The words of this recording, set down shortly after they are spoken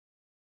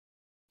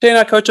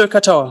Tēnā koutou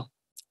katoa.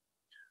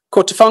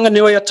 Ko Te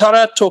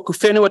Whanganui-a-Tara tōku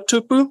whenua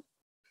tupu,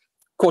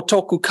 ko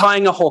tōku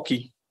kāinga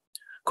hoki.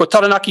 Ko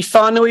taranaki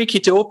whānui ki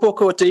te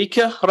opoko o te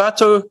ika,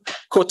 rātou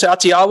ko te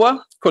ati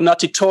awa, ko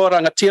Ngāti Toa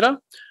Rangatira,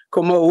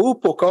 ko mo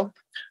upoko,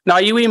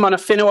 nā iwi mana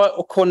whenua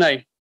o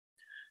konei.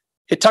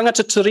 He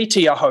tangata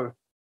tiriti aho.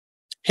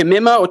 He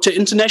mema o te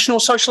International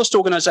Socialist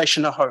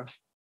Organisation aho.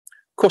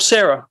 Ko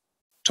Serah,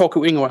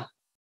 tōku ingoa.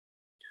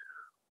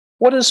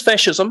 What is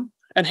fascism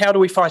and how do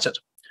we fight it?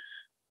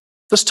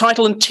 This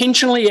title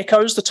intentionally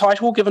echoes the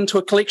title given to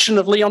a collection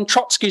of Leon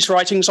Trotsky's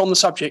writings on the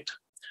subject.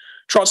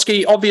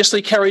 Trotsky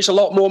obviously carries a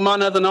lot more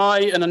mana than I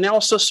in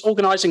analysis,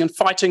 organising and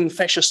fighting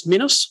fascist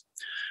menace.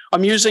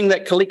 I'm using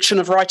that collection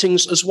of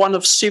writings as one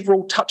of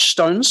several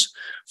touchstones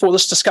for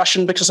this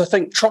discussion because I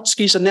think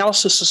Trotsky's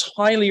analysis is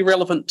highly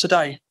relevant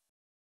today.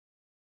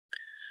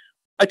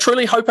 I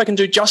truly hope I can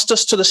do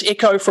justice to this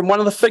echo from one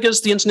of the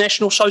figures the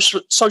International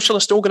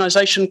Socialist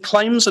Organisation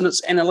claims in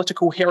its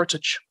analytical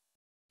heritage.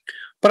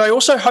 But I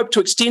also hope to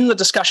extend the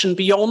discussion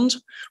beyond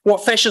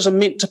what fascism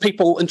meant to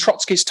people in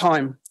Trotsky's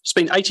time. It's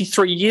been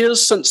 83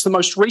 years since the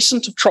most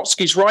recent of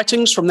Trotsky's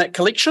writings from that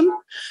collection,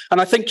 and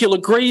I think you'll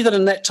agree that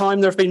in that time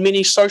there have been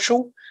many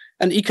social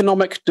and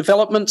economic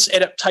developments,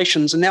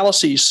 adaptations,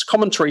 analyses,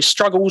 commentaries,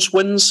 struggles,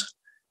 wins,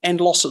 and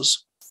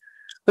losses.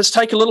 Let's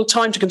take a little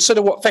time to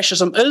consider what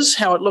fascism is,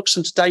 how it looks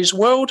in today's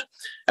world,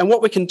 and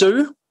what we can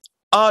do,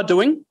 are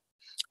doing,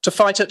 to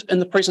fight it in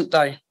the present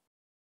day.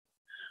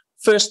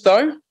 First,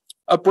 though,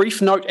 a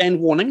brief note and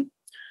warning.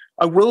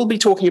 I will be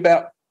talking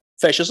about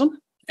fascism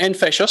and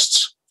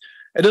fascists.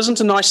 It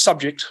isn't a nice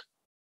subject.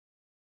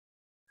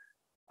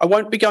 I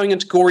won't be going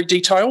into gory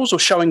details or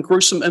showing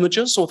gruesome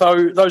images,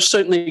 although those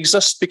certainly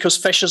exist because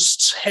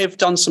fascists have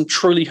done some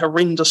truly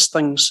horrendous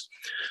things.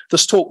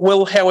 This talk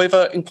will,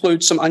 however,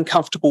 include some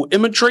uncomfortable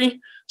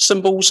imagery,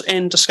 symbols,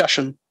 and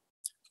discussion.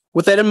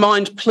 With that in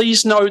mind,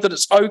 please know that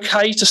it's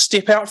okay to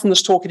step out from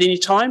this talk at any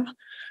time,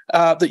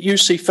 that you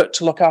see fit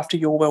to look after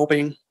your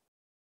well-being.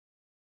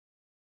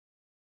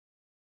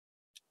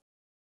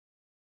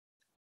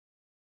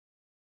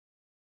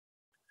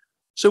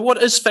 So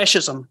what is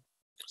fascism?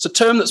 It's a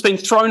term that's been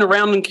thrown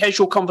around in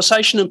casual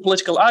conversation and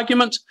political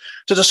argument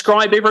to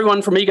describe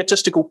everyone from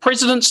egotistical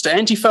presidents to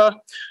Antifa,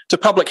 to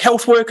public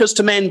health workers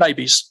to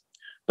man-babies.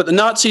 But the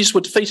Nazis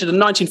were defeated in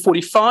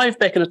 1945,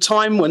 back in a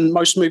time when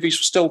most movies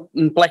were still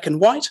in black and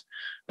white,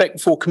 back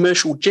before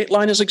commercial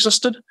jetliners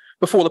existed,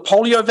 before the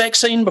polio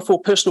vaccine,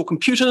 before personal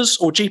computers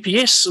or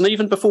GPS, and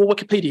even before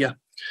Wikipedia.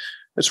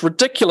 It's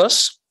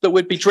ridiculous that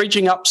we'd be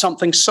dredging up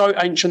something so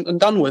ancient and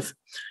done with,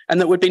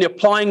 and that we'd been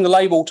applying the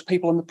label to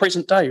people in the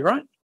present day,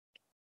 right?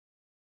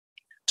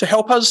 To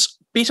help us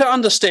better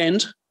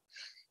understand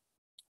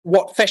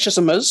what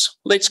fascism is,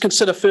 let's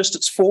consider first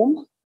its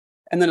form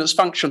and then its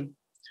function.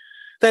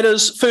 That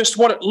is, first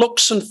what it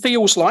looks and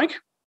feels like,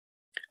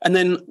 and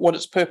then what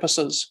its purpose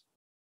is.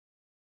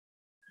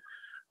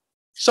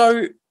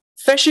 So,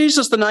 fasces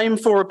is the name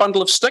for a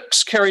bundle of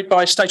sticks carried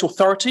by state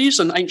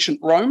authorities in ancient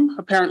Rome,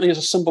 apparently as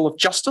a symbol of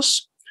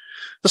justice.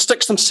 The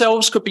sticks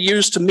themselves could be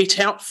used to mete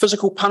out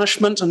physical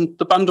punishment, and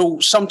the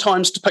bundle,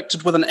 sometimes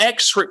depicted with an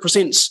axe,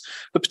 represents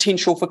the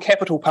potential for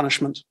capital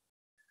punishment.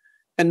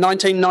 In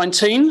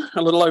 1919,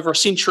 a little over a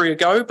century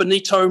ago,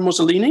 Benito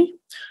Mussolini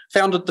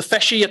founded the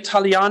Fasci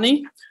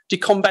Italiani di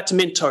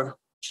Combattimento,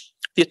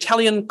 the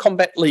Italian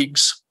combat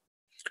leagues.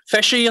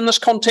 Fasci in this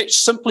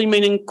context simply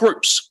meaning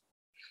groups.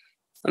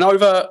 And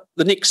over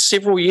the next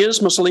several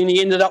years, Mussolini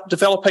ended up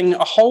developing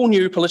a whole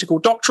new political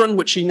doctrine,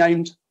 which he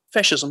named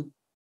fascism.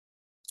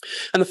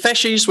 And the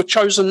fasces were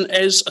chosen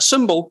as a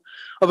symbol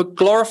of a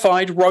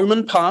glorified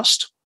Roman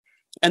past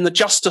and the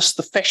justice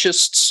the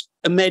fascists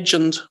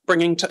imagined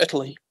bringing to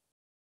Italy.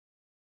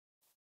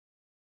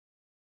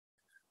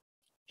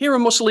 Here are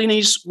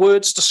Mussolini's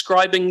words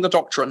describing the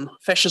doctrine.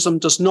 Fascism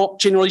does not,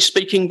 generally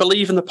speaking,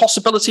 believe in the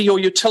possibility or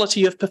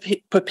utility of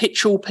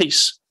perpetual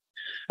peace.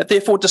 It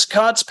therefore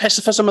discards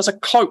pacifism as a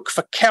cloak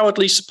for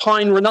cowardly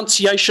supine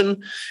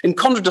renunciation in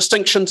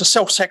contradistinction to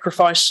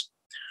self-sacrifice.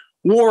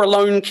 War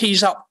alone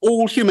keys up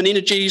all human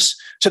energies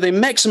to their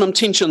maximum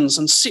tensions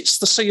and sets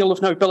the seal of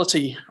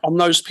nobility on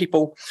those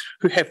people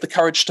who have the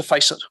courage to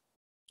face it.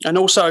 And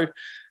also,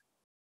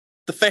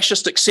 the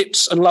fascist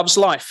accepts and loves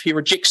life. He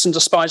rejects and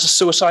despises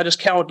suicide as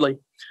cowardly.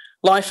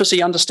 Life, as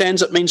he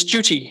understands it, means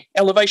duty,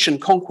 elevation,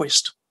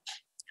 conquest.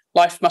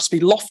 Life must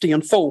be lofty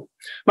and full,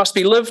 must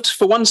be lived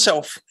for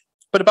oneself,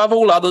 but above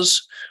all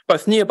others,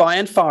 both nearby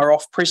and far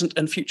off, present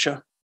and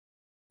future.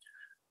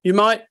 You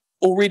might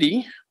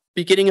already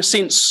be getting a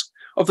sense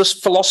of this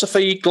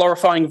philosophy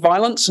glorifying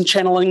violence and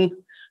channeling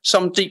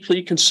some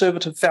deeply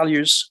conservative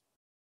values,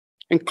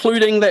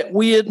 including that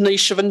weird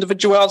niche of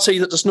individuality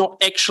that does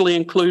not actually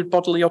include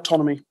bodily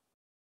autonomy.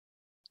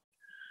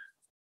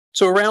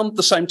 So around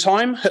the same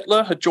time,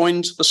 Hitler had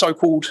joined the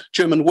so-called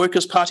German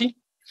Workers' Party,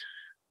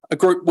 a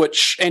group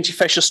which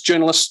anti-fascist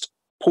journalist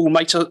Paul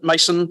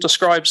Mason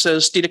describes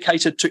as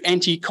dedicated to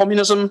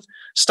anti-communism,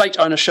 state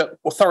ownership,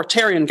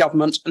 authoritarian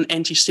government, and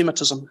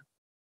anti-Semitism.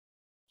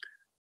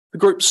 The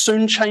group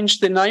soon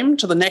changed their name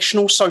to the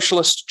National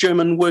Socialist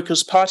German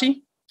Workers'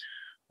 Party,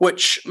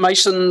 which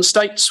Mason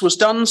states was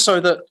done so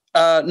that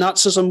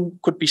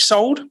Nazism could be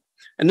sold,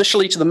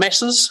 initially to the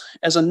masses,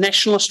 as a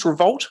nationalist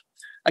revolt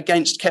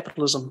against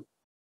capitalism.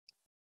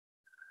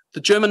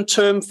 The German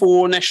term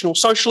for National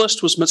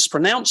Socialist was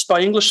mispronounced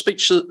by English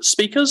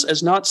speakers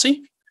as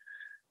Nazi,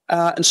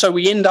 and so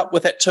we end up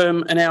with that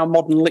term in our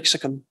modern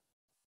lexicon.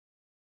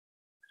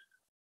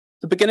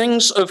 The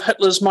beginnings of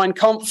Hitler's Mein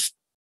Kampf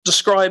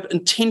describe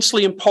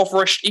intensely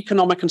impoverished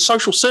economic and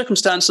social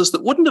circumstances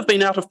that wouldn't have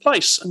been out of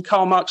place in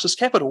Karl Marx's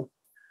capital.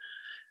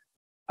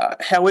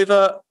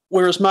 However,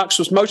 whereas Marx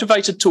was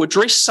motivated to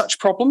address such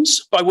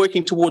problems by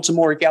working towards a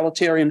more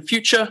egalitarian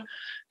future,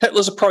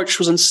 Hitler's approach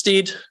was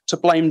instead to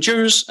blame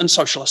Jews and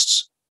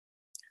socialists.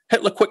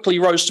 Hitler quickly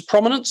rose to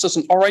prominence as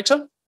an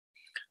orator,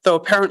 though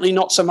apparently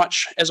not so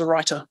much as a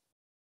writer.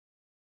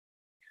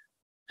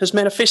 His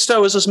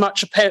manifesto is as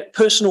much a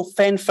personal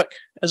fanfic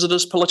as it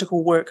is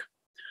political work,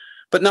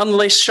 but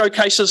nonetheless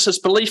showcases his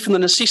belief in the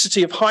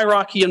necessity of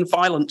hierarchy and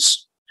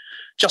violence.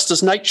 Just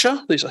as nature,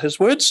 these are his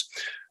words,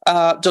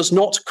 does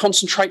not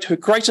concentrate her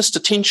greatest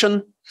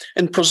attention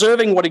in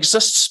preserving what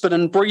exists, but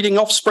in breeding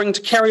offspring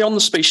to carry on the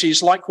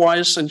species.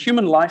 Likewise, in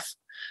human life,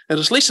 it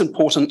is less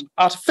important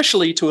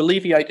artificially to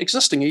alleviate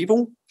existing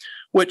evil,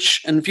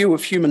 which, in view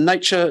of human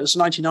nature, is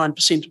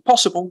 99%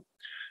 impossible,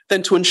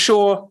 than to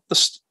ensure,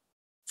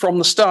 from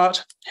the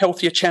start,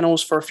 healthier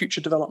channels for a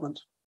future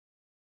development.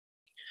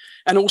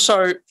 And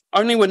also,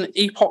 only when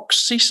epoch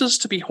ceases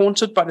to be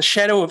haunted by the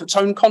shadow of its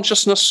own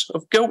consciousness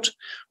of guilt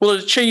will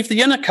it achieve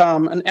the inner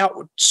calm and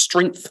outward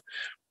strength,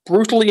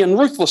 brutally and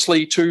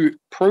ruthlessly to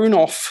prune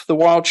off the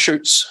wild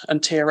shoots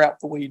and tear out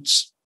the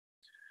weeds.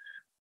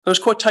 Those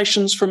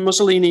quotations from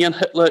Mussolini and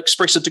Hitler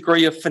express a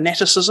degree of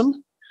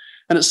fanaticism,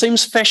 and it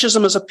seems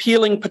fascism is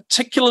appealing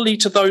particularly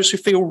to those who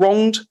feel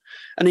wronged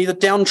and either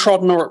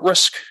downtrodden or at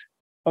risk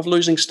of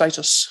losing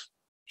status.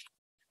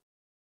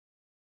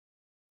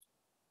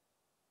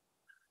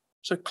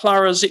 So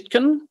Clara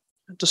Zetkin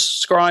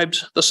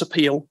described this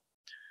appeal.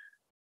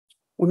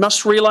 We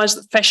must realize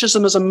that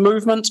fascism is a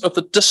movement of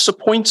the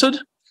disappointed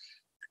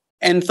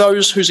and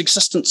those whose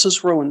existence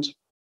is ruined.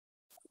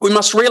 We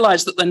must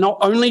realize that they're not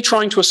only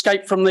trying to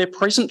escape from their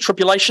present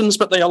tribulations,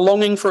 but they are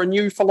longing for a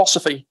new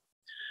philosophy.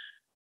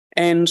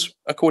 And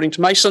according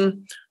to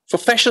Mason, for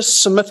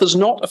fascists, a myth is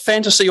not a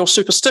fantasy or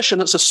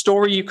superstition, it's a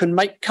story you can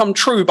make come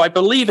true by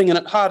believing in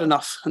it hard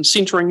enough and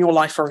centering your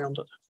life around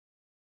it.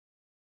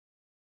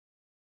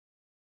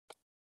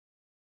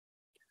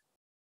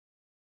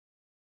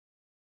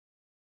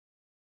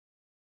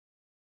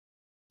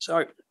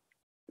 So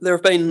there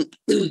have been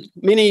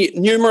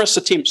numerous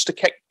attempts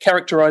to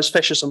characterize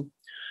fascism.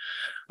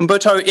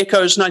 Umberto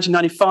Eco's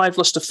 1995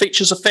 list of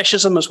features of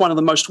fascism is one of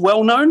the most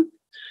well-known,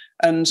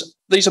 and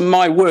these are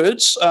my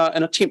words,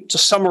 an attempt to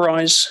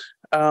summarize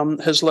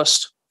his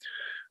list.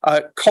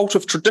 Cult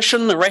of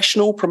tradition,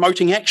 irrational,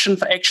 promoting action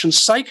for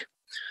action's sake,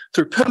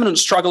 through permanent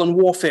struggle and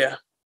warfare,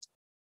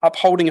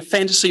 upholding a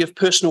fantasy of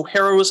personal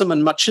heroism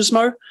and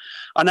machismo,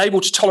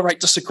 unable to tolerate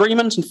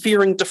disagreement and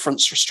fearing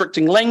difference,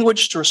 restricting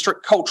language to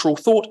restrict cultural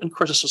thought and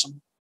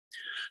criticism,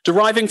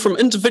 deriving from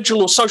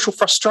individual or social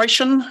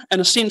frustration and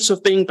a sense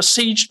of being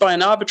besieged by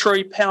an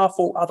arbitrary,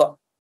 powerful other,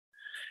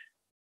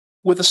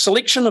 with a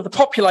selection of the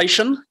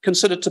population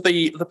considered to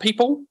be the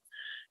people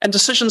and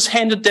decisions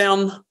handed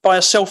down by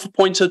a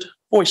self-appointed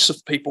voice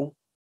of people.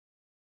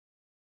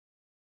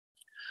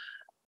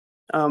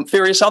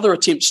 Various other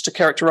attempts to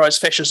characterize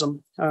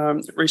fascism.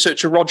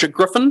 Researcher Roger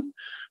Griffin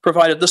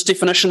provided this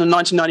definition in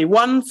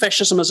 1991.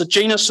 Fascism is a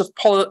genus of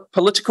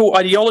political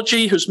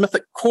ideology whose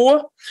mythic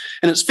core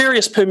and its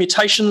various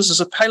permutations is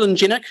a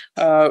palingenic,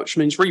 which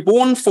means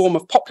reborn, form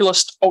of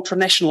populist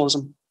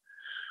ultranationalism.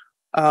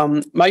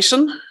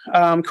 Mason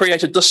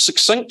created this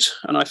succinct,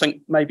 and I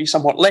think maybe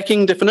somewhat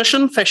lacking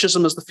definition.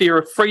 Fascism is the fear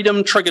of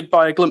freedom triggered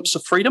by a glimpse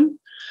of freedom.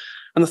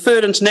 And the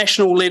Third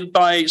International, led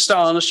by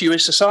Stalinist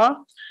USSR,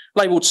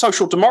 labelled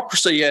social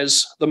democracy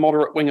as the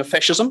moderate wing of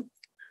fascism,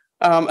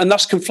 and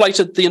thus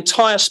conflated the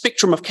entire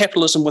spectrum of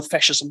capitalism with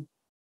fascism.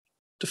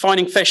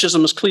 Defining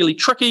fascism is clearly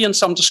tricky, and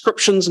some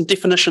descriptions and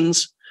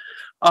definitions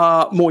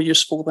are more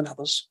useful than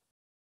others.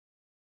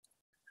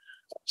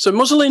 So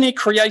Mussolini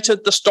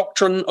created this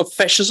doctrine of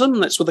fascism,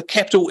 that's with a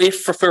capital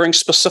F referring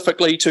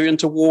specifically to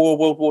interwar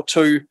World War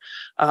II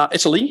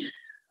Italy.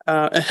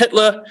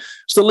 Hitler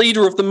is the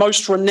leader of the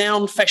most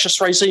renowned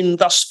fascist regime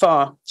thus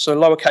far, so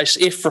lowercase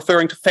f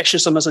referring to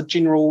fascism as a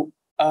general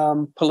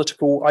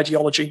political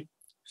ideology.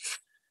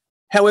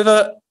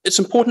 However, it's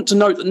important to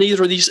note that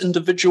neither of these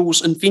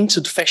individuals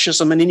invented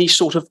fascism in any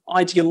sort of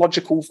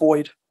ideological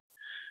void.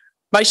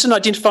 Mason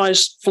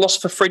identifies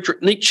philosopher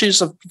Friedrich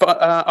Nietzsche's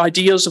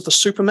ideas of the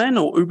Superman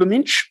or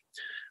Übermensch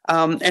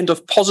and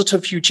of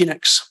positive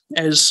eugenics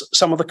as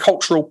some of the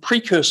cultural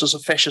precursors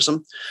of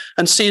fascism,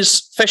 and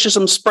says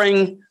fascism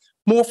sprang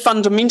more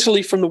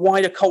fundamentally from the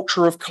wider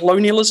culture of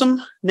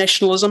colonialism,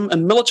 nationalism,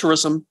 and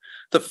militarism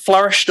that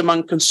flourished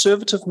among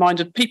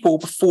conservative-minded people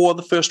before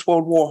the First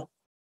World War.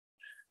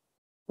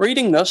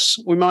 Reading this,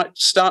 we might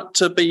start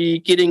to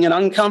be getting an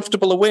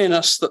uncomfortable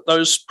awareness that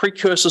those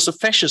precursors of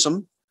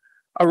fascism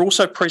are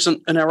also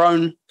present in our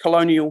own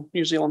colonial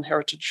New Zealand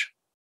heritage.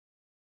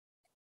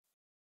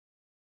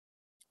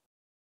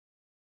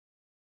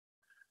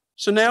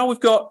 So now we've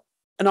got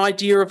an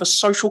idea of a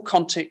social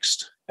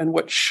context in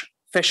which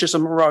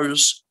fascism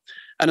arose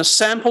and a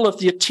sample of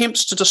the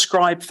attempts to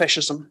describe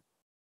fascism.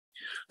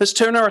 Let's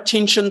turn our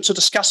attention to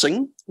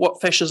discussing what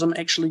fascism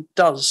actually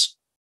does.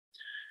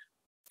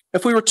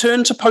 If we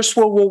return to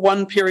post-World War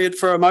I period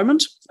for a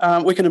moment,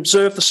 we can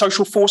observe the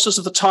social forces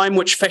of the time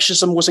which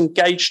fascism was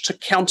engaged to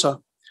counter.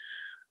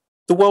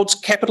 The world's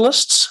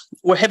capitalists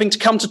were having to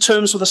come to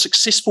terms with a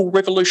successful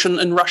revolution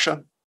in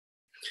Russia,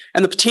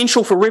 and the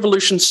potential for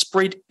revolution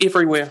spread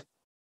everywhere.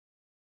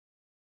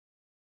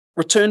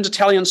 Returned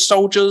Italian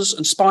soldiers,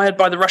 inspired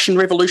by the Russian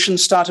Revolution,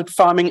 started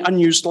farming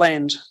unused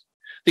land.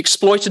 The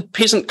exploited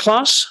peasant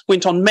class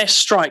went on mass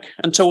strike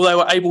until they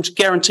were able to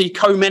guarantee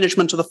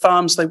co-management of the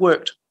farms they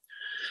worked.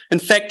 In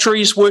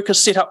factories,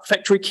 workers set up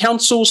factory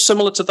councils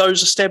similar to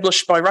those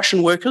established by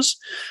Russian workers,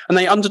 and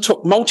they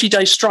undertook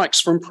multi-day strikes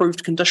for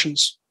improved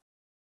conditions.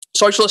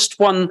 Socialists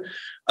won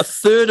a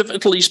third of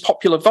Italy's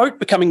popular vote,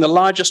 becoming the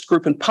largest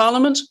group in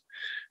parliament,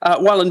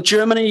 while in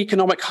Germany,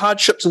 economic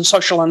hardships and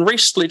social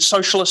unrest led to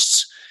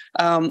socialists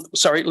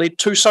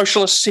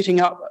setting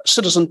up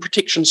citizen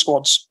protection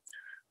squads.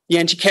 The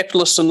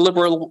anti-capitalist and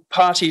liberal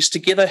parties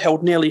together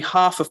held nearly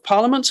half of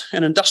parliament,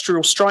 and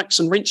industrial strikes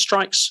and rent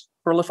strikes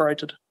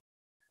proliferated.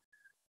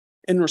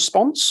 In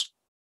response,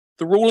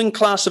 the ruling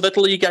class of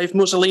Italy gave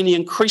Mussolini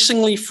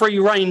increasingly free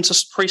rein to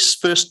suppress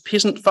first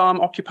peasant farm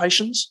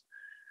occupations,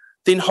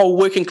 then whole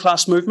working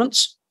class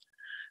movements,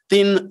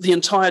 then the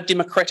entire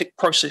democratic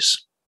process.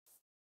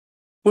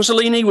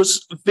 Mussolini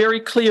was very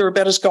clear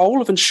about his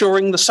goal of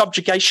ensuring the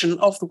subjugation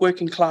of the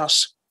working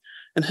class.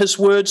 In his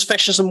words,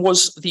 fascism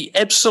was the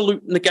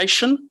absolute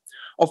negation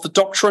of the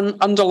doctrine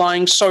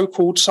underlying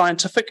so-called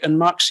scientific and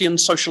Marxian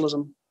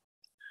socialism.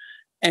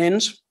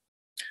 And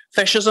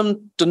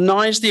fascism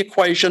denies the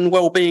equation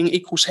well-being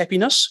equals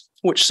happiness,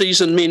 which sees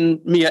in men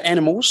mere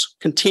animals,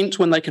 content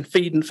when they can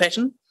feed and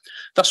fatten,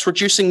 thus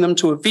reducing them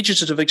to a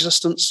vegetative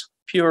existence,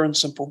 pure and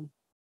simple.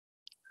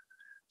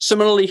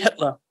 Similarly,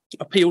 Hitler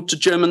appealed to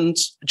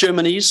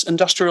Germany's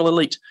industrial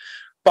elite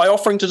by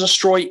offering to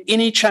destroy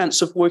any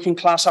chance of working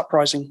class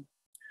uprising.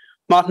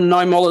 Martin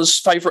Niemöller's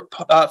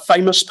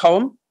famous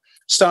poem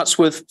starts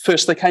with,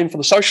 "First they came for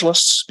the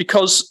socialists,"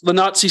 because the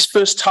Nazis'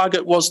 first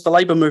target was the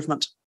labour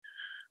movement.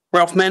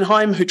 Ralph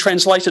Mannheim, who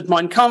translated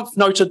Mein Kampf,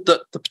 noted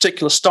that the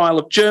particular style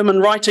of German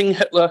writing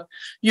Hitler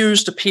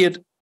used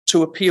appeared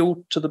to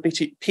appeal to the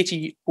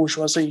petty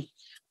bourgeoisie.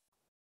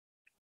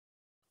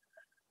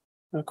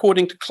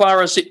 According to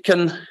Clara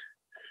Zetkin,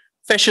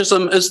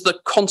 fascism is the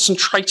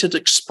concentrated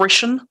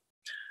expression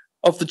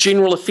of the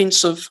general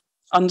offensive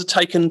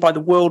undertaken by the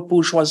world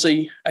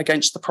bourgeoisie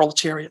against the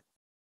proletariat.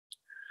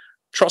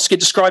 Trotsky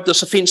described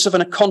this offensive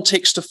in a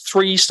context of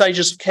three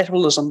stages of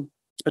capitalism: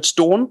 its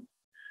dawn,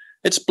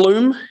 its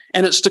bloom,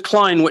 and its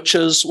decline, which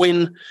is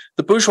when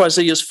the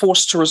bourgeoisie is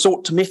forced to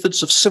resort to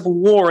methods of civil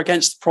war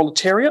against the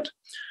proletariat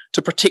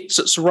to protect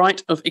its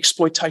right of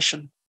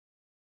exploitation.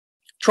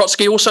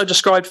 Trotsky also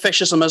described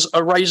fascism as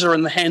a razor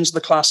in the hands of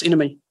the class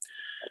enemy.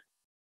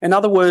 In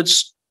other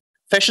words,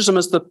 fascism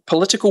is the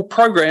political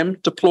program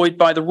deployed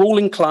by the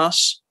ruling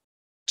class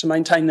to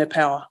maintain their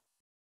power.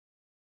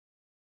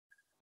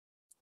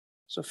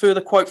 So a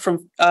further quote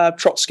from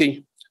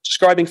Trotsky,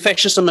 describing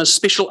fascism as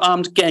special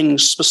armed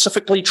gangs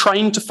specifically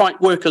trained to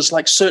fight workers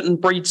like certain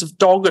breeds of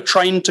dog are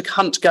trained to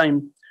hunt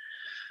game.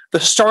 The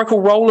historical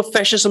role of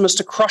fascism is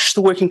to crush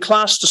the working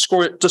class,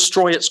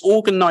 destroy its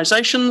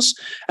organisations,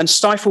 and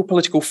stifle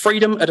political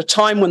freedom at a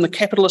time when the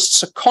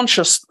capitalists are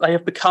conscious that they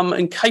have become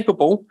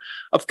incapable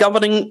of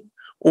governing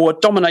or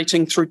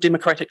dominating through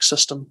democratic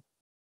system.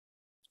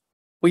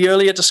 We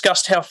earlier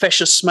discussed how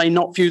fascists may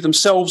not view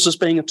themselves as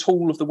being a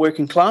tool of the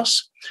working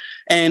class,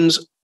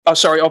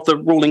 of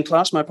the ruling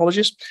class, my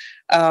apologies.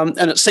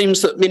 And it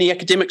seems that many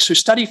academics who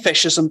study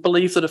fascism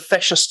believe that if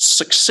fascists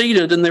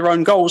succeeded in their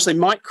own goals, they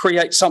might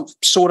create some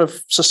sort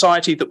of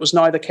society that was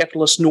neither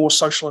capitalist nor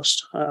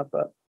socialist,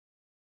 but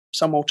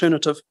some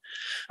alternative.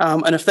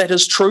 And if that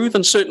is true,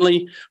 then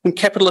certainly when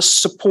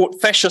capitalists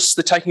support fascists,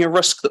 they're taking a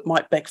risk that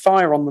might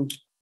backfire on them.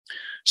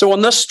 So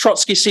on this,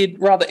 Trotsky said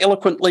rather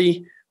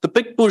eloquently, the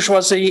big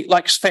bourgeoisie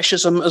likes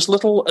fascism as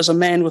little as a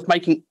man with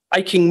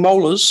aching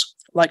molars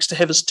likes to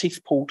have his teeth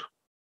pulled.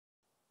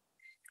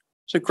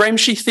 So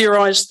Gramsci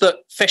theorised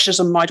that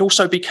fascism might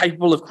also be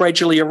capable of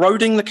gradually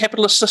eroding the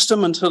capitalist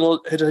system until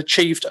it had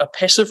achieved a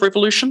passive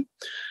revolution.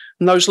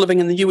 And those living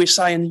in the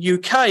USA and the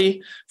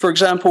UK, for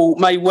example,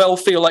 may well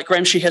feel like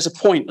Gramsci has a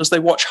point as they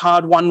watch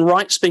hard-won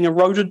rights being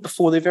eroded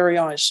before their very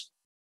eyes.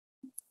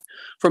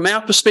 From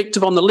our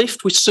perspective on the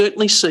left, we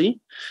certainly see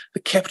the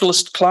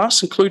capitalist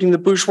class, including the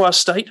bourgeois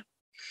state,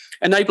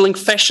 enabling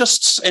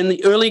fascists and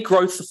the early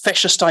growth of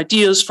fascist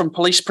ideas, from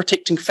police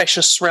protecting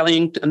fascists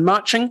rallying and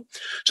marching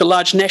to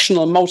large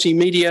national and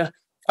multinational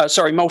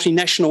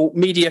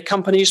media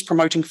companies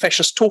promoting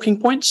fascist talking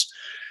points,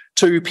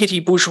 to petty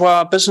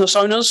bourgeois business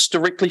owners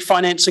directly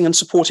financing and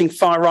supporting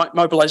far-right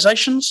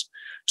mobilisations,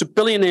 to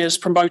billionaires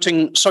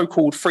promoting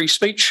so-called free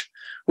speech,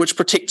 which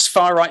protects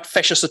far-right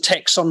fascist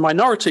attacks on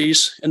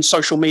minorities in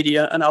social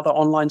media and other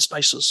online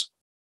spaces.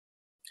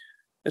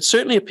 It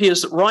certainly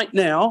appears that right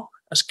now,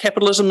 as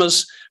capitalism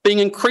is being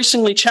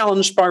increasingly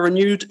challenged by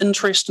renewed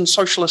interest in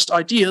socialist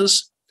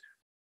ideas,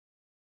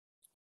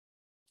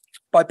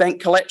 by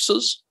bank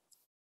collapses,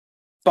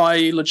 by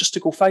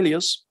logistical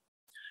failures,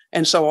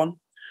 and so on,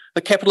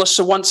 the capitalists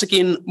are once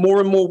again more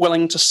and more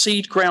willing to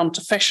cede ground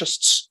to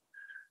fascists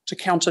to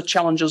counter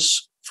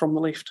challenges from the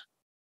left.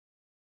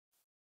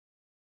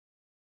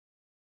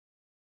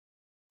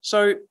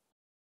 So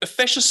if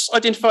fascists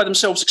identify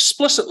themselves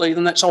explicitly,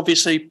 then that's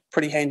obviously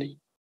pretty handy.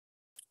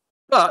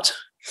 But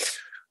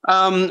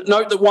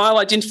note that while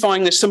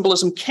identifying their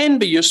symbolism can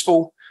be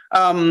useful,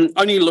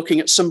 only looking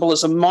at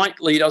symbolism might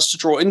lead us to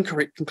draw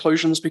incorrect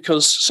conclusions,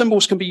 because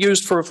symbols can be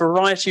used for a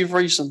variety of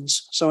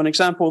reasons. So an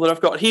example that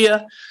I've got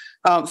here,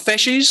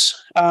 fasces,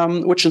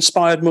 which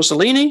inspired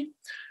Mussolini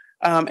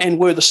and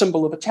were the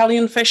symbol of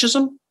Italian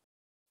fascism.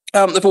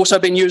 They've also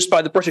been used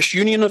by the British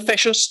Union of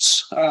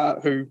Fascists,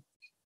 who,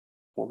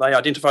 well, they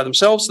identify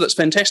themselves, so that's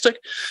fantastic,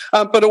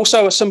 but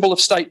also a symbol of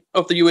state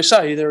of the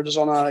USA. There it is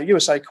on a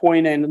USA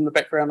coin and in the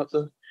background of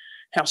the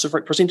House of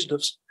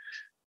Representatives.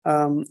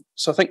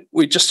 So I think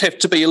we just have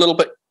to be a little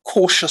bit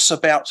cautious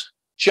about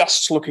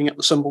just looking at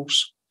the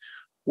symbols,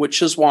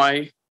 which is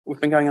why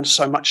we've been going into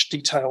so much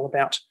detail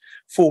about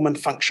form and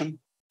function.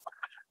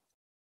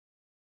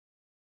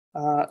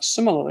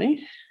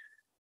 Similarly,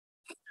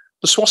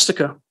 the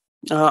swastika,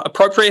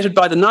 appropriated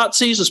by the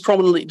Nazis, is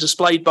prominently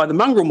displayed by the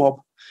mongrel mob,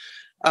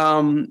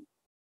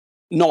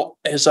 not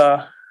as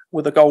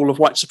with a goal of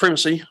white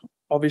supremacy,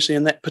 obviously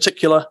in that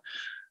particular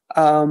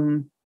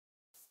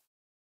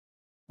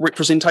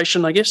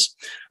representation, I guess,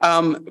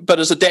 but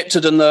is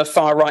adapted in the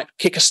far-right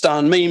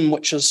Kekistan meme,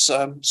 which is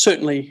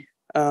certainly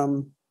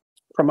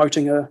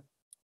promoting a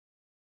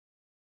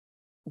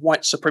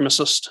white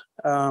supremacist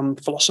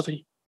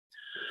philosophy.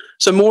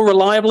 So more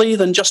reliably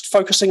than just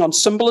focusing on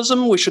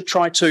symbolism, we should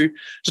try to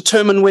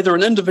determine whether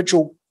an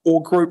individual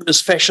or group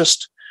is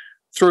fascist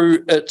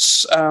through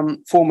its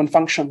form and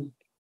function.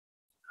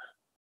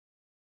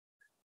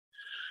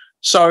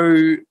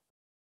 So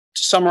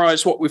to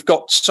summarise what we've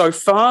got so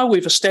far,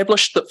 we've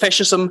established that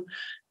fascism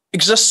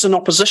exists in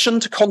opposition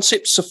to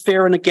concepts of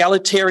fair and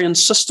egalitarian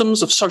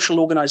systems of social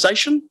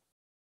organisation,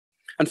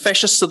 and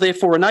fascists are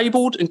therefore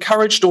enabled,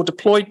 encouraged or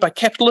deployed by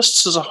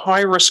capitalists as a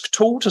high-risk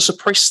tool to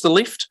suppress the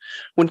left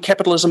when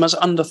capitalism is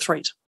under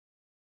threat.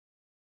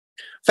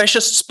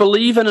 Fascists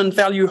believe in and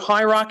value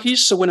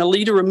hierarchies, so when a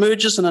leader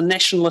emerges in a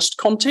nationalist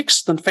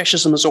context, then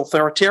fascism is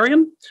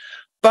authoritarian,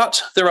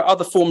 but there are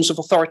other forms of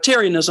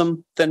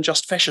authoritarianism than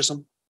just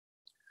fascism.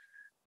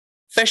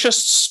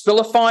 Fascists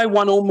vilify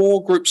one or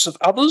more groups of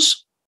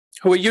others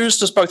who are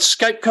used as both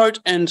scapegoat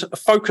and a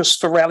focus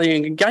for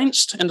rallying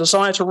against and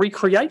desire to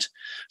recreate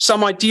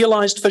some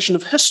idealised vision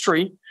of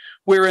history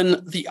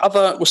wherein the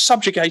other was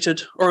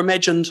subjugated or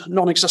imagined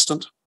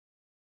non-existent.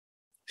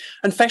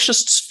 And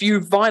fascists view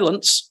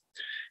violence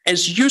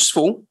as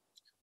useful,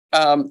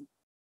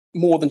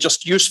 more than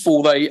just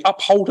useful, they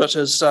uphold it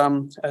as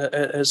a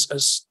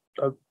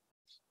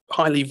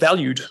highly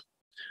valued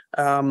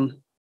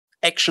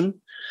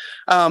action.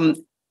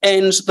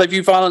 And they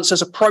view violence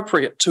as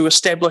appropriate to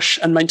establish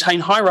and maintain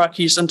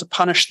hierarchies and to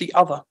punish the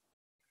other.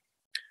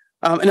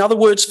 In other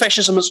words,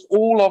 fascism is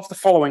all of the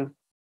following: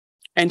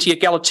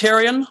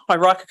 anti-egalitarian,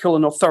 hierarchical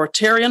and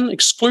authoritarian,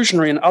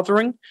 exclusionary and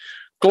othering,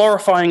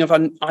 glorifying of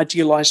an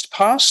idealised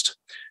past,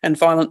 and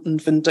violent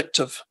and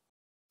vindictive.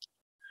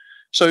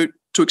 So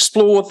to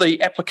explore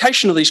the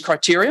application of these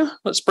criteria,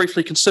 let's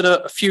briefly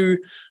consider a few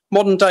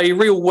modern-day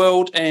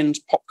real-world and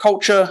pop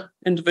culture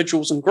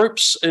individuals and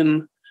groups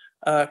in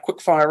a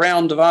quick-fire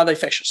round of Are They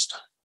Fascist?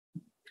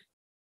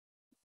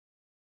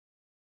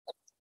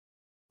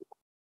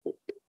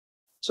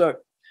 So,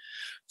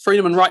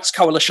 Freedom and Rights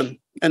Coalition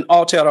in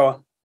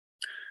Aotearoa.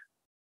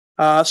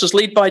 This is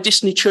led by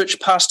Destiny Church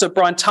pastor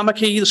Brian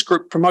Tamaki. This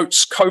group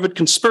promotes COVID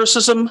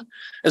conspiracism,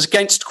 is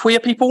against queer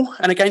people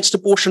and against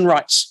abortion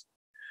rights.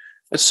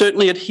 It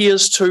certainly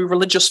adheres to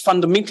religious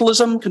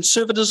fundamentalism,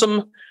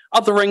 conservatism,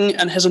 othering,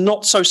 and has a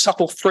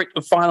not-so-subtle threat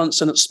of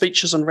violence in its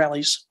speeches and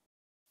rallies.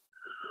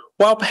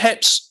 While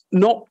perhaps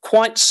not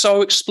quite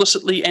so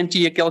explicitly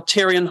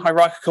anti-egalitarian,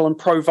 hierarchical, and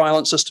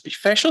pro-violence as to be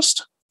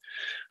fascist,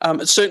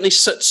 it certainly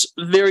sits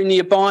very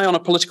nearby on a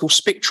political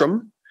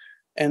spectrum,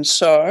 and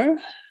so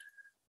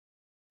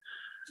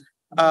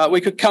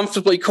we could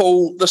comfortably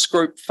call this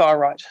group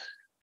far-right.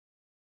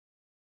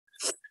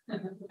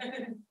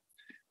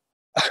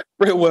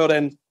 Real world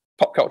and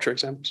pop culture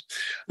examples.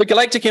 The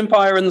Galactic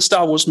Empire in the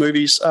Star Wars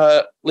movies,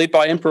 led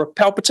by Emperor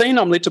Palpatine,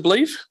 I'm led to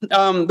believe.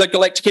 The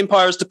Galactic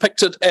Empire is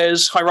depicted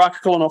as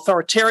hierarchical and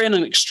authoritarian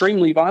and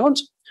extremely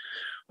violent.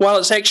 While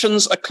its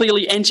actions are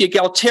clearly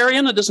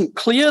anti-egalitarian, it isn't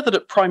clear that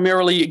it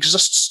primarily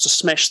exists to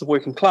smash the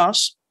working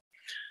class.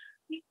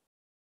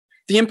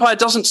 The empire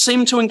doesn't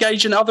seem to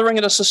engage in othering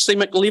at a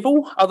systemic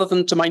level, other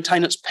than to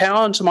maintain its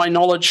power, and to my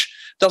knowledge,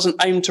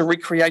 doesn't aim to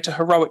recreate a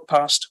heroic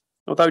past.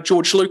 Although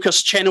George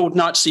Lucas channeled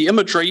Nazi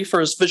imagery for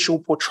his visual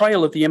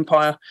portrayal of the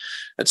empire,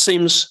 it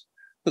seems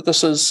that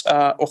this is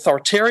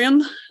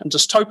authoritarian and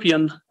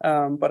dystopian,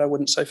 but I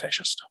wouldn't say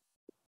fascist.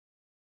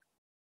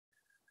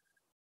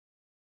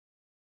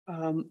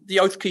 The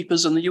Oath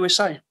Keepers in the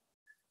USA,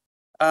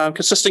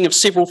 consisting of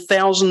several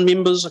thousand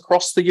members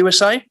across the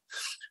USA.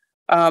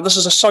 This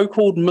is a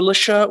so-called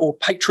militia or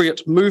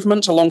patriot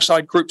movement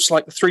alongside groups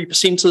like the Three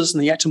Percenters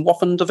and the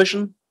Atomwaffen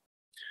Division.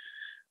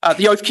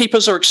 The Oath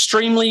Keepers are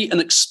extremely and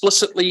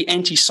explicitly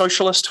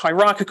anti-socialist,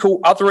 hierarchical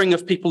othering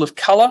of people of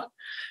colour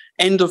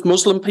and of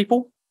Muslim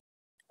people,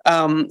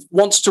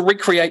 wants to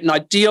recreate an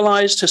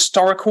idealised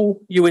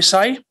historical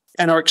USA,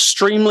 and are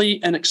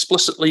extremely and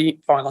explicitly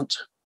violent.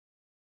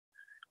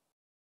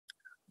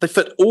 They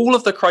fit all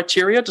of the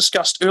criteria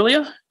discussed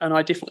earlier, and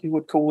I definitely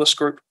would call this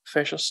group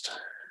fascist.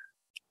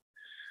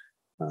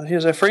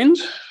 Here's our friend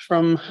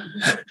from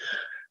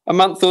a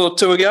month or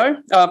two ago,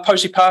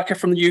 Posey Parker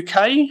from the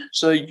UK.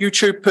 She's a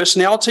YouTube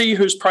personality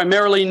who's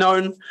primarily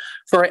known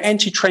for her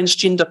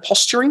anti-transgender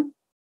posturing.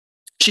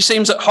 She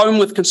seems at home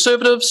with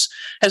conservatives,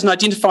 has an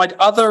identified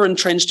other and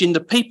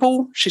transgender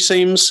people. She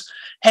seems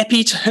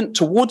happy to hint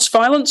towards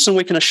violence, and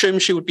we can assume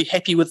she would be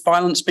happy with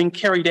violence being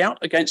carried out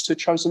against her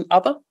chosen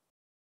other.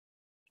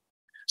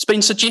 It's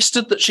been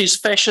suggested that she's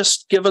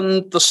fascist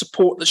given the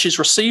support that she's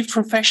received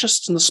from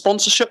fascists and the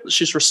sponsorship that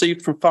she's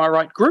received from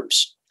far-right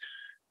groups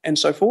and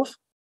so forth.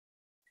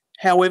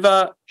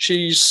 However,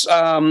 she's,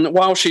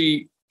 while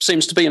she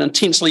seems to be an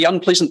intensely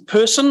unpleasant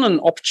person and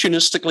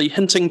opportunistically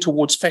hinting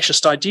towards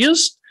fascist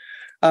ideas,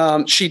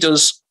 she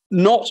does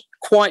not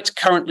quite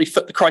currently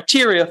fit the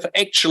criteria for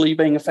actually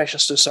being a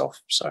fascist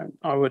herself. So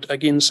I would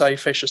again say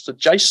fascist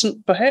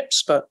adjacent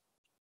perhaps, but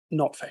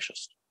not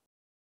fascist.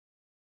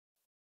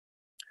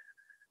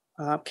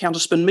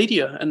 Counterspin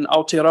Media in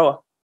Aotearoa.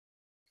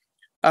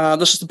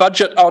 This is the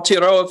budget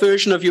Aotearoa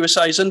version of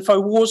USA's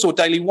InfoWars or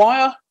Daily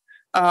Wire,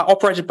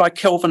 operated by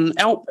Kelvin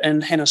Alp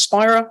and Hannah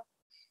Spira.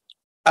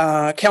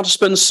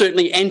 Counterspin is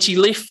certainly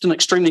anti-left and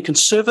extremely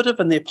conservative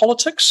in their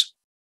politics.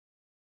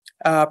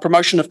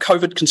 Promotion of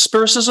COVID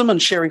conspiracism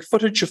and sharing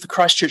footage of the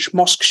Christchurch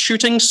mosque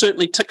shooting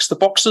certainly ticks the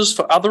boxes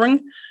for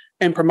othering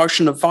and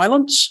promotion of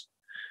violence.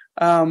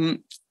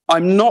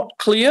 I'm not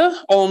clear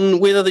on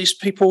whether these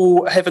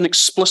people have an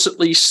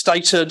explicitly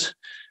stated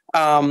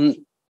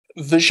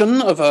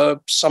vision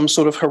of some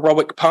sort of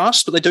heroic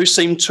past, but they do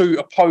seem to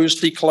oppose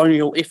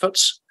decolonial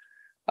efforts,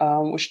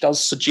 which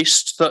does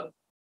suggest that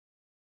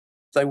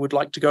they would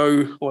like to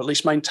go, or at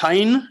least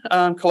maintain,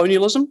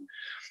 colonialism.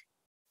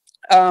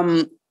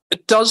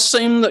 It does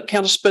seem that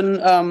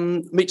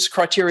Counterspin meets the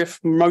criteria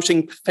for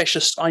promoting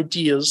fascist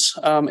ideas,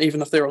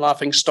 even if they're a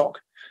laughing stock.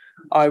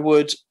 I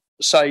would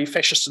say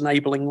fascist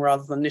enabling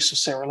rather than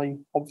necessarily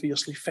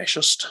obviously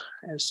fascist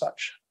as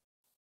such.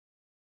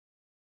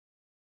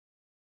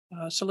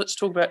 So let's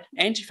talk about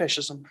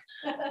anti-fascism.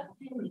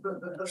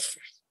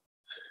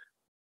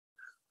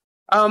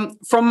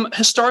 From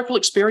historical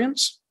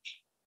experience,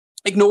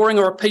 ignoring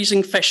or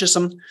appeasing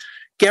fascism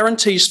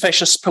guarantees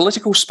fascists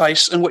political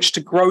space in which to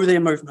grow their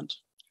movement.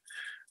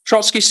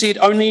 Trotsky said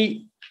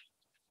only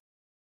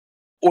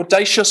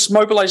audacious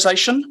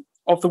mobilization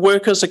of the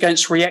workers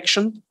against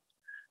reaction,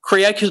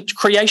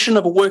 creation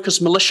of a workers'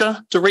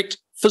 militia, direct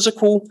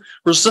physical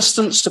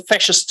resistance to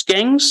fascist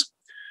gangs,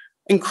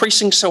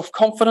 increasing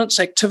self-confidence,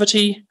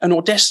 activity, and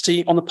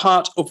audacity on the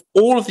part of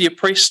all of the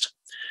oppressed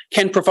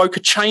can provoke a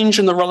change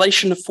in the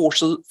relation of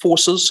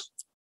forces,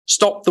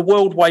 stop the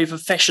world wave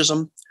of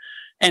fascism,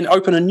 and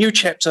open a new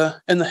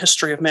chapter in the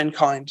history of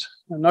mankind.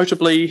 And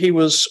notably, he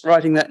was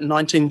writing that in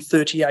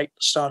 1938,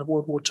 the start of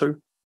World War II.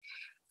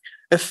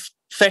 If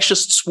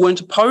fascists weren't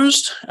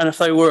opposed, and if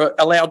they were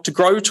allowed to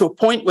grow to a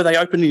point where they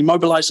openly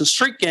mobilized in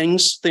street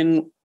gangs,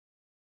 then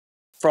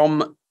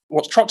from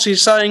what Trotsky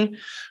is saying,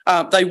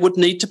 they would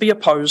need to be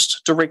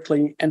opposed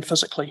directly and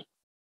physically.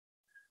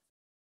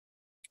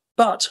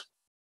 But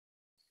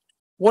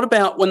what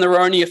about when there are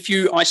only a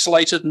few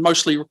isolated and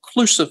mostly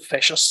reclusive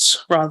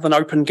fascists rather than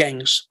open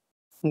gangs?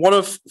 What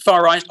of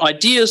far-right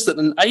ideas that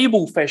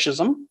enable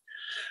fascism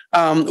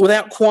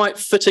without quite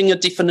fitting a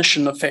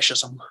definition of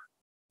fascism?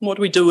 What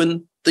do we do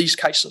in these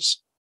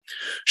cases?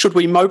 Should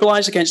we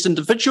mobilise against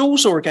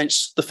individuals or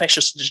against the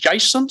fascist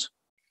adjacent?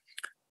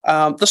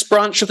 This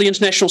branch of the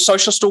International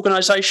Socialist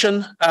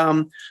Organisation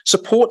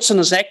supports and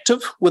is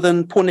active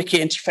within Pōneke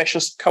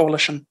Anti-Fascist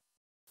Coalition.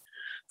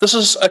 This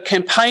is a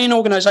campaign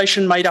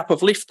organisation made up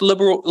of left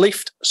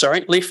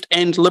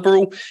and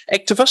liberal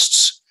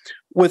activists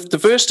with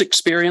diverse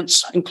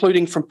experience,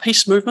 including from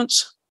peace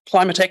movements,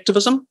 climate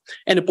activism,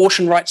 and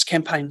abortion rights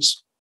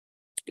campaigns.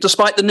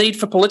 Despite the need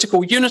for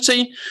political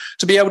unity,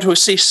 to be able to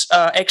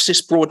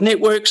access broad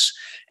networks,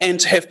 and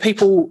to have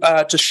people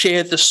to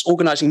share this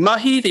organising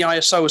mahi, the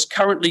ISO is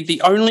currently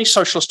the only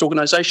socialist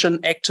organisation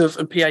active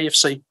in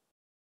PAFC.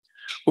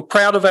 We're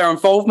proud of our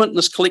involvement in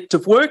this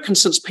collective work, and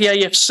since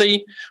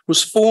PAFC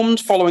was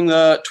formed following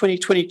the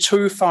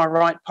 2022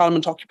 far-right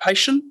parliament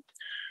occupation,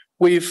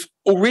 we've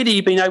already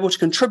been able to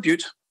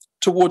contribute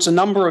towards a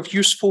number of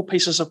useful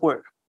pieces of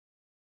work.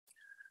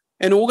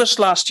 In August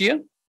last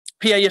year,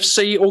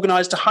 PAFC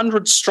organised a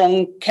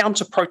 100-strong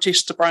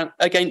counter-protest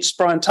against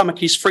Brian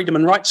Tamaki's Freedom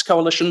and Rights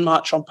Coalition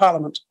March on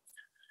Parliament.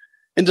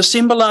 In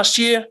December last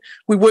year,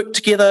 we worked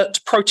together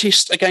to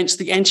protest against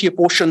the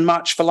anti-abortion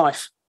March for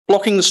Life,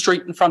 blocking the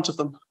street in front of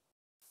them.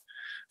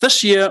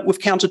 This year, we've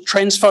countered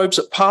transphobes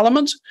at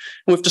Parliament,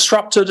 and we've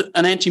disrupted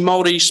an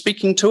anti-Māori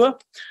speaking tour,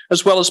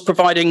 as well as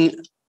providing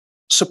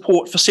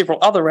support for several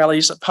other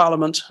rallies at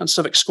Parliament and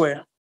Civic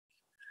Square.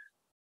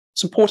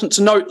 It's important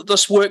to note that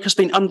this work has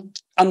been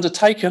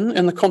undertaken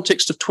in the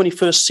context of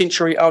 21st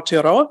century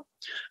Aotearoa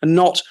and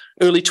not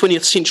early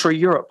 20th century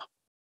Europe.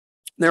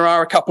 There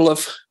are a couple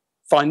of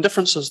fine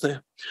differences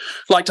there.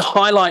 I'd like to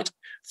highlight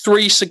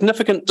three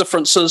significant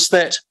differences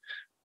that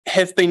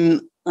have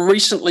been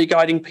recently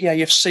guiding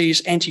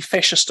PAFC's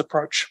anti-fascist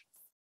approach.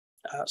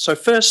 So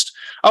first,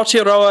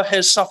 Aotearoa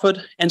has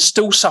suffered and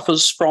still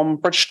suffers from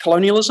British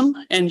colonialism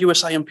and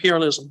USA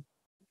imperialism.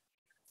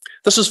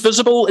 This is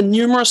visible in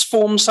numerous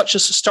forms such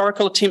as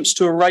historical attempts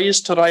to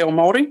erase te reo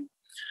Māori,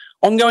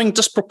 ongoing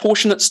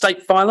disproportionate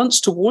state violence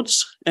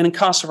towards and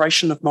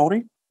incarceration of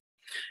Māori,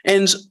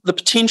 and the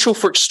potential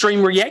for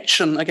extreme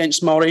reaction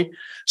against Māori,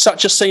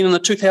 such as seen in the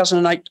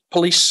 2008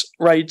 police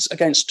raids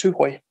against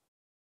Tūhoe.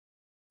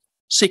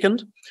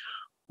 Second,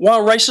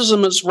 while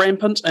racism is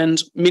rampant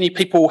and many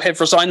people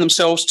have resigned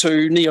themselves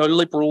to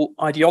neoliberal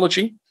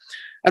ideology,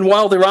 and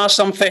while there are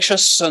some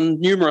fascists and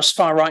numerous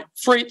far-right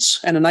threats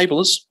and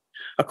enablers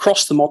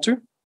across the motu,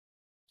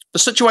 the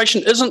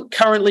situation isn't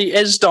currently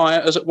as dire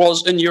as it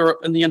was in Europe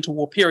in the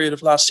interwar period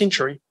of last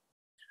century.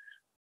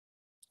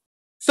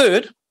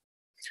 Third,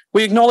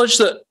 we acknowledge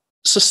that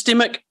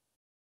systemic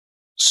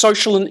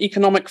social and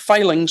economic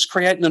failings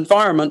create an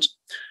environment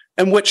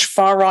in which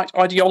far-right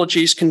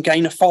ideologies can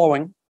gain a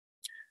following,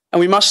 and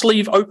we must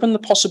leave open the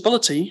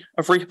possibility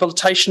of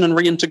rehabilitation and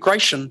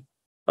reintegration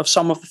of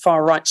some of the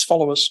far-right's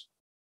followers.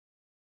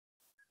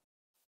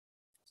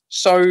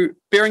 So,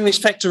 bearing these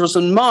factors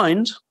in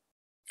mind,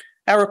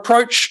 our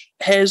approach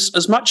has,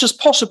 as much as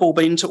possible,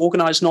 been to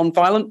organise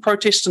non-violent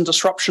protest and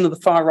disruption of the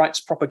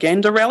far-right's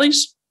propaganda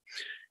rallies,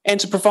 and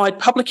to provide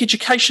public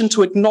education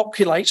to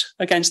inoculate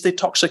against their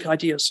toxic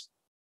ideas.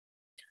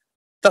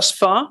 Thus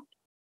far,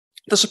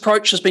 this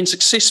approach has been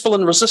successful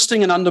in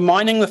resisting and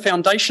undermining the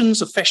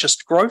foundations of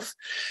fascist growth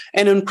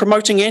and in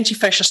promoting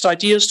anti-fascist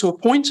ideas to a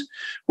point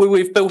where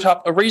we've built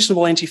up a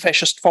reasonable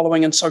anti-fascist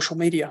following in social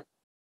media.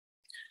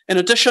 In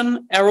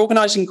addition, our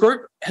organising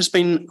group has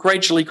been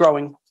gradually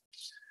growing.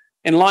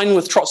 In line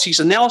with Trotsky's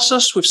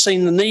analysis, we've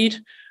seen the need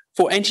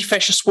for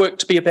anti-fascist work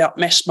to be about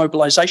mass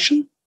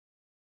mobilisation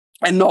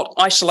and not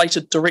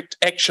isolated direct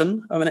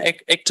action of an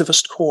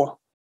activist core.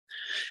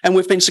 And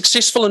we've been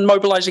successful in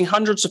mobilising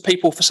hundreds of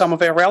people for some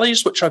of our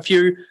rallies, which I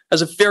view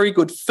as a very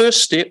good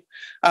first step,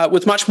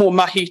 with much more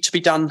mahi to be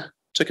done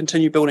to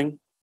continue building.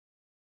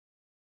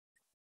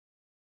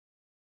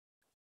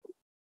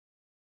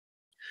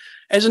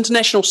 As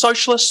international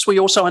socialists, we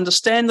also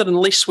understand that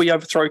unless we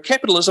overthrow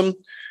capitalism,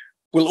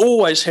 we'll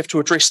always have to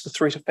address the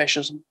threat of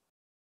fascism.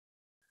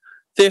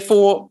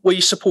 Therefore, we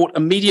support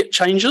immediate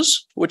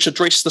changes which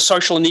address the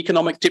social and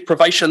economic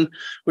deprivation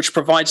which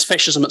provides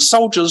fascism its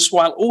soldiers,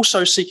 while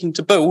also seeking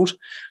to build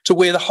to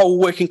where the whole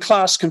working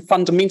class can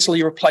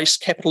fundamentally replace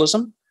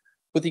capitalism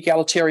with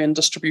egalitarian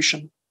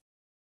distribution.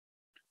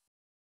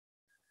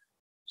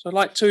 So I'd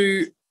like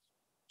to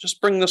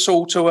just bring this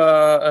all to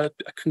a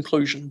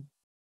conclusion.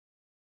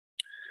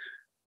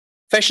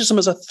 Fascism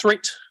is a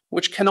threat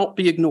which cannot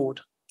be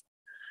ignored.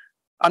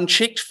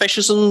 Unchecked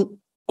fascism,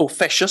 or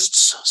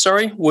fascists,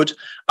 would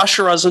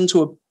usher us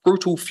into a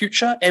brutal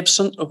future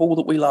absent of all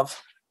that we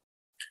love.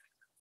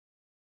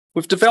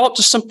 We've developed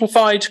a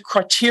simplified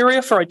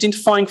criteria for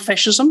identifying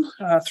fascism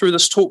through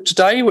this talk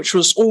today, which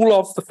was all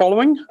of the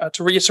following,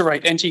 to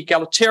reiterate: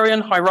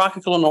 anti-egalitarian,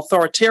 hierarchical and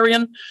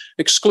authoritarian,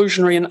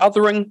 exclusionary and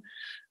othering,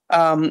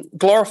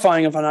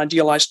 glorifying of an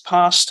idealised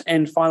past,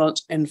 and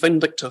violent and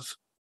vindictive.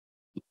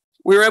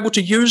 We were able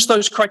to use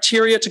those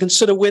criteria to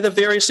consider whether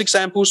various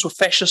examples were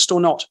fascist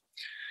or not.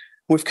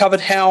 We've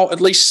covered how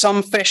at least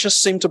some fascists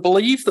seem to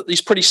believe that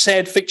these pretty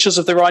sad features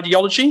of their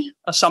ideology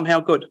are somehow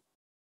good,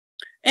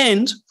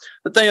 and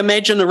that they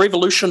imagine a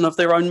revolution of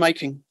their own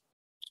making.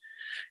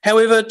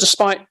 However,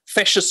 despite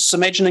fascists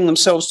imagining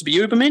themselves to be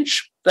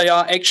Übermensch, they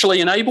are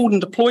actually enabled and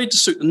deployed to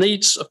suit the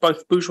needs of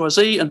both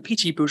bourgeoisie and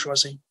petty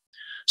bourgeoisie,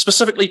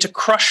 specifically to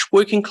crush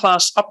working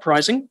class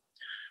uprising,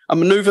 a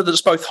manoeuvre that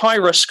is both high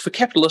risk for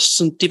capitalists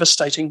and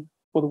devastating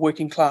for the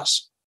working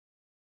class.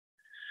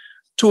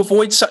 To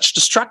avoid such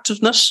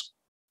destructiveness,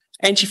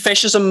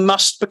 anti-fascism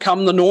must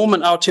become the norm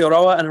in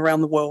Aotearoa and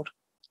around the world.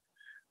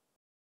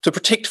 To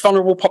protect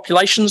vulnerable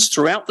populations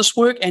throughout this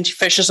work,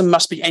 anti-fascism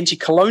must be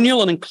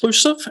anti-colonial and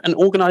inclusive and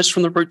organised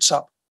from the roots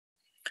up.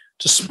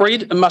 To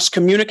spread, it must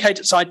communicate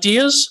its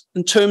ideas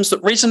in terms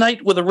that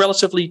resonate with a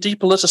relatively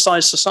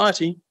depoliticised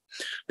society,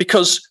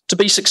 because to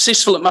be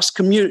successful, it must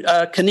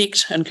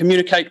connect and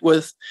communicate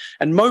with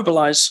and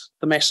mobilise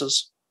the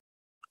masses.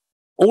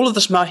 All of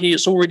this mahi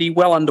is already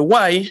well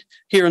underway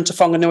here in Te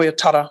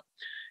Whanganui-a-Tara,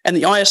 and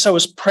the ISO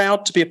is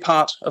proud to be a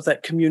part of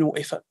that communal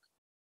effort.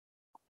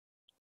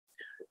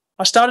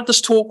 I started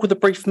this talk with a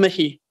brief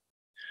mihi.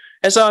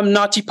 As I'm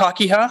Ngāti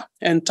Pākehā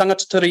and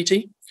Tangata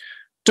Tiriti,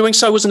 doing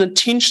so was an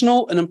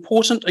intentional and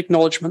important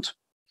acknowledgement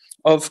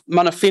of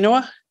mana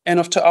whenua and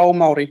of Te Ao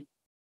Māori.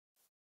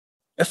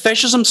 If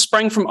fascism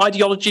sprang from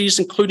ideologies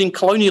including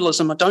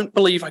colonialism, I don't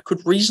believe I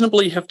could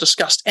reasonably have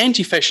discussed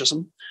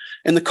anti-fascism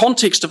in the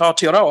context of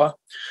Aotearoa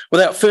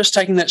without first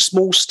taking that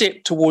small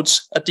step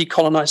towards a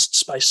decolonised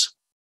space.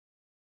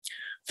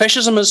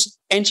 Fascism is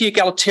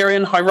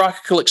anti-egalitarian,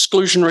 hierarchical,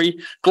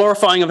 exclusionary,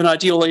 glorifying of an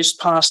idealised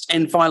past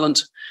and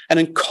violent. And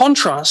in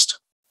contrast,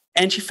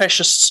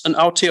 anti-fascists in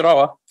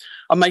Aotearoa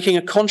are making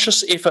a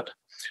conscious effort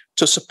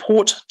to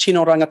support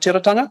tino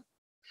rangatiratanga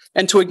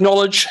and to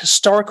acknowledge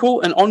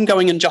historical and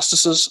ongoing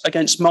injustices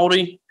against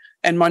Māori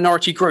and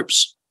minority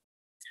groups.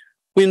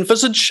 We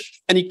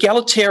envisage an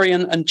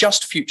egalitarian and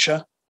just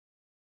future,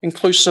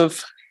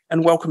 inclusive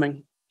and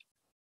welcoming.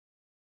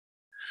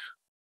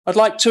 I'd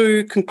like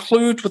to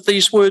conclude with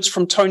these words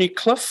from Tony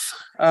Cliff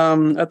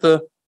at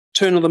the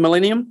turn of the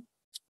millennium.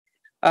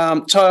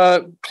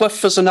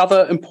 Cliff is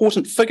another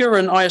important figure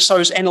in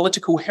ISO's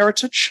analytical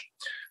heritage.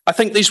 I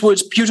think these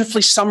words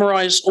beautifully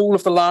summarise all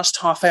of the last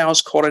half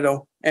hour's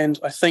kōrero, and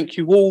I thank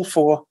you all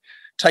for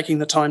taking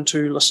the time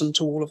to listen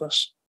to all of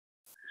this.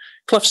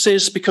 Cliff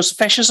says, because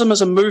fascism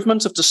is a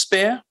movement of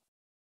despair,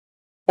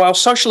 while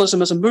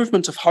socialism is a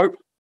movement of hope,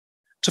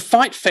 to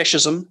fight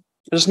fascism,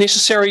 it is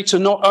necessary to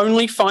not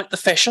only fight the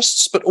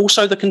fascists, but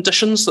also the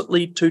conditions that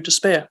lead to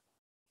despair.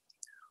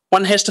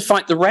 One has to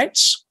fight the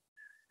rats,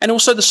 and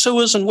also the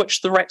sewers in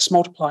which the rats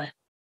multiply.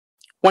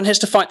 One has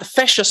to fight the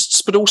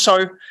fascists, but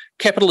also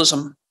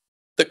capitalism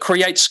that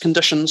creates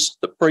conditions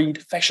that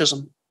breed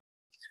fascism.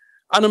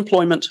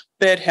 Unemployment,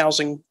 bad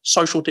housing,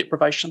 social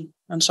deprivation,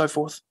 and so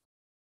forth.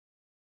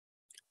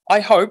 I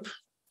hope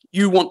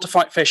you want to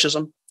fight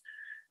fascism,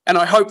 and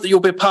I hope that you'll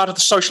be a part of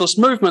the socialist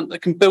movement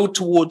that can build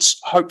towards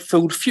a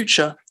hope-filled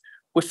future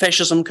where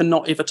fascism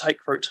cannot ever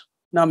take root.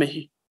 Ngā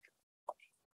mihi.